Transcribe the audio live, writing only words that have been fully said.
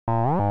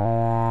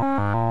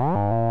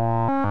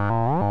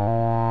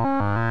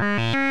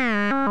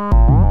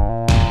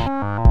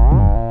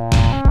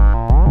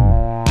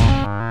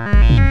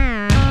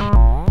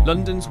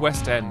London's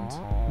West End,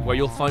 where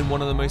you'll find one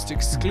of the most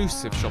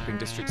exclusive shopping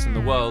districts in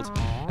the world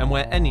and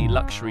where any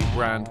luxury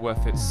brand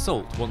worth its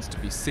salt wants to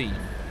be seen.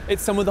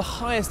 It's some of the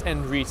highest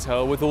end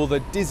retail with all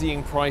the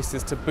dizzying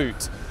prices to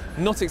boot.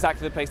 Not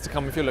exactly the place to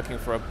come if you're looking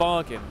for a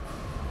bargain.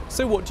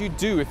 So what do you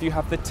do if you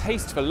have the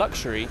taste for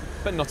luxury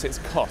but not its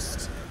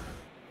cost?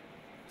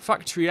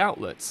 Factory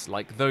outlets,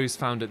 like those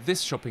found at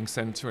this shopping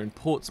centre in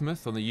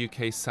Portsmouth on the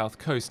UK's south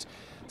coast,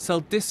 sell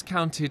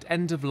discounted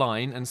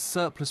end-of-line and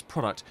surplus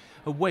product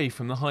away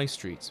from the high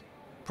street.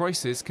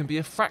 Prices can be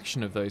a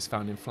fraction of those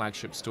found in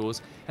flagship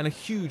stores and a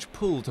huge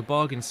pull to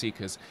bargain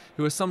seekers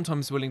who are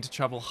sometimes willing to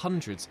travel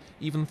hundreds,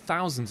 even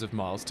thousands of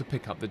miles to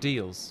pick up the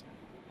deals.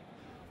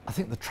 I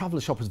think the traveller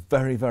shop is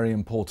very, very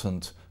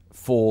important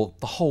for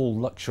the whole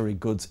luxury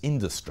goods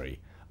industry.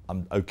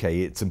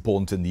 OK, it's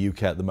important in the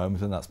UK at the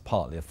moment, and that's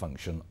partly a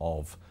function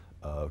of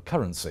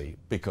currency,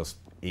 because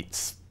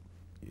it's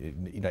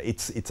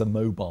a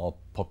mobile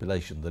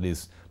population that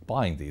is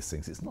buying these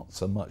things. It's not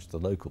so much the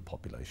local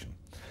population.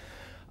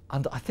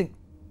 And I think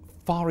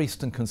Far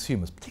Eastern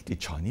consumers, particularly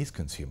Chinese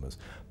consumers,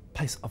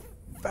 place a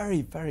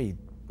very, very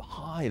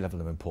high level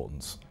of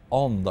importance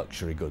on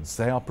luxury goods.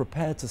 They are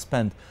prepared to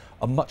spend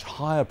a much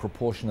higher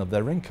proportion of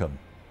their income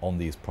on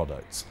these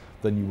products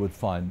than you would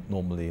find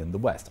normally in the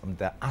West. I mean,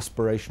 they're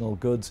aspirational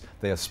goods,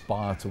 they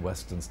aspire to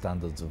Western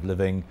standards of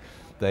living,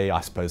 they, I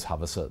suppose,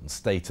 have a certain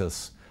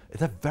status.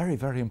 They're very,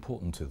 very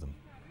important to them.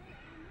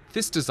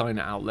 This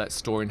designer outlet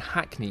store in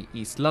Hackney,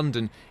 East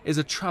London, is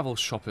a travel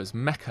shopper's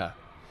mecca.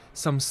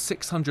 Some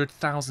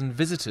 600,000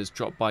 visitors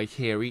drop by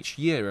here each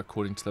year,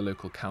 according to the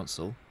local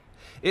council.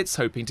 It's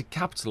hoping to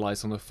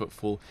capitalise on the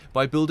footfall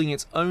by building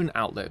its own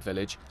outlet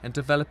village and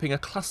developing a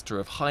cluster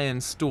of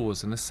high-end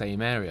stores in the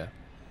same area.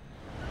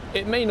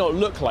 It may not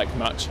look like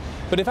much,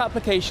 but if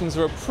applications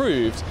are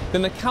approved,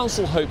 then the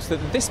council hopes that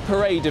this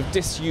parade of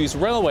disused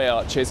railway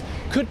arches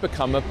could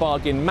become a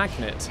bargain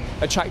magnet,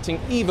 attracting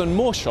even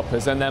more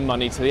shoppers and their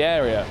money to the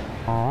area.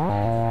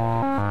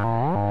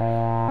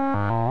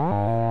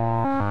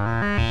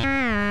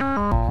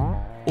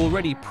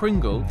 Already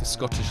Pringle, the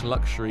Scottish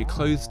luxury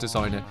clothes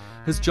designer,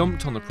 has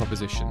jumped on the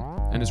proposition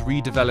and is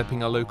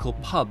redeveloping a local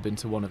pub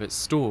into one of its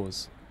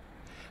stores.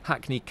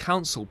 Hackney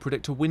Council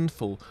predict a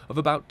windfall of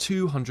about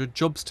 200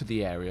 jobs to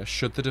the area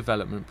should the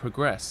development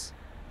progress.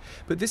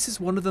 But this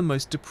is one of the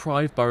most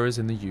deprived boroughs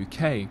in the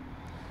UK.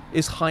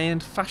 Is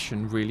high-end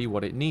fashion really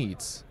what it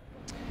needs?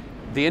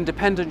 The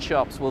independent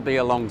shops will be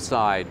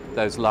alongside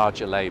those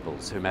larger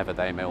labels, whomever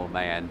they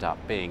may end up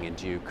being in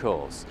due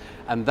course.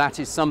 And that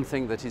is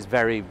something that is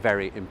very,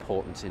 very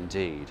important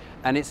indeed.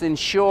 And it's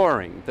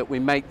ensuring that we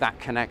make that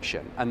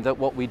connection and that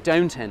what we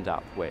don't end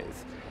up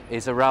with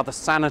is a rather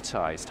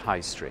sanitised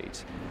high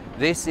street.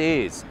 This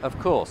is, of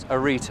course, a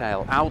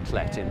retail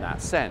outlet in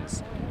that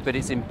sense, but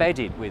it's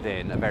embedded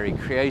within a very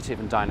creative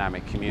and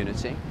dynamic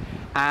community,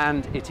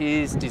 and it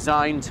is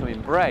designed to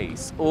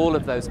embrace all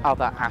of those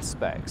other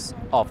aspects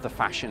of the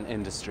fashion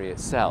industry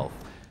itself.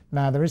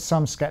 Now, there is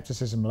some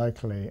scepticism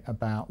locally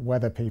about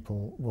whether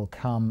people will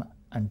come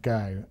and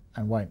go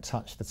and won't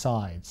touch the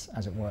sides,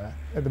 as it were.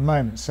 At the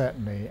moment,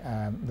 certainly,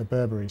 the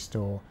Burberry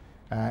store,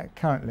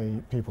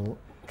 currently people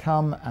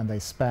come and they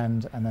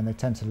spend, and then they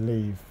tend to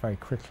leave very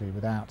quickly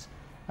without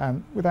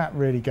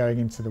really going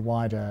into the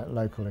wider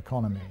local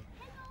economy.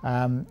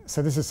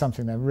 So this is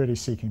something they're really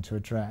seeking to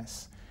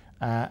address.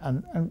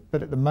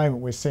 But at the moment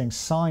we're seeing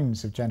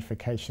signs of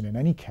gentrification in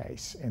any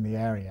case in the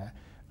area,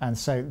 and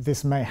so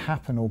this may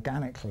happen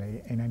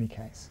organically in any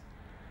case.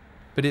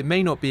 But it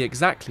may not be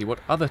exactly what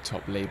other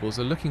top labels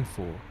are looking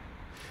for.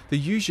 The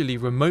usually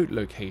remote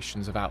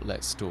locations of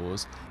outlet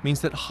stores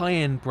means that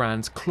high-end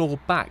brands claw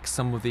back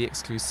some of the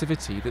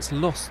exclusivity that's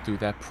lost through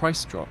their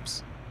price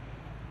drops.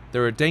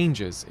 There are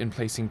dangers in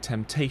placing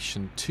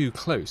temptation too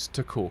close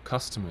to core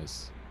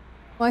customers.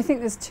 Well, I think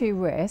there's two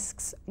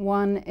risks.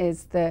 One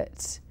is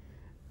that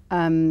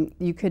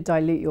you could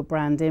dilute your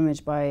brand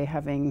image by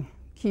having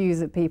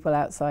queues of people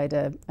outside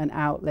an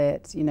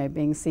outlet,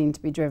 being seen to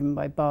be driven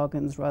by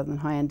bargains rather than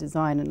high-end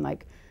design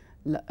and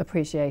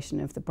appreciation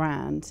of the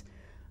brand.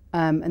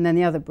 And then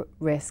the other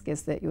risk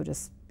is that you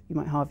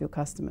might halve your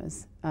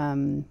customers.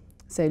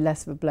 So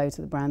less of a blow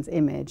to the brand's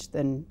image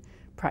than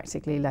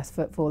practically less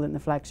footfall in the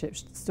flagship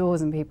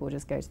stores, and people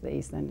just go to the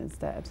East End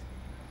instead.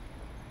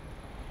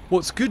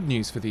 What's good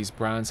news for these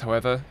brands,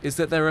 however, is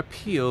that their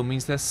appeal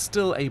means they're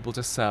still able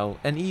to sell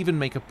and even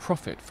make a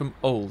profit from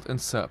old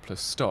and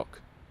surplus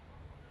stock.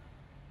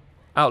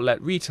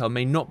 Outlet retail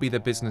may not be the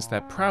business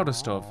they're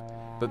proudest of,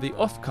 but the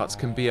offcuts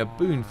can be a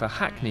boon for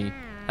Hackney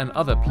and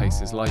other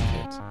places like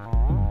it.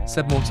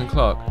 Seb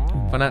Morton-Clark,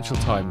 Financial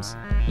Times,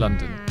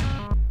 London.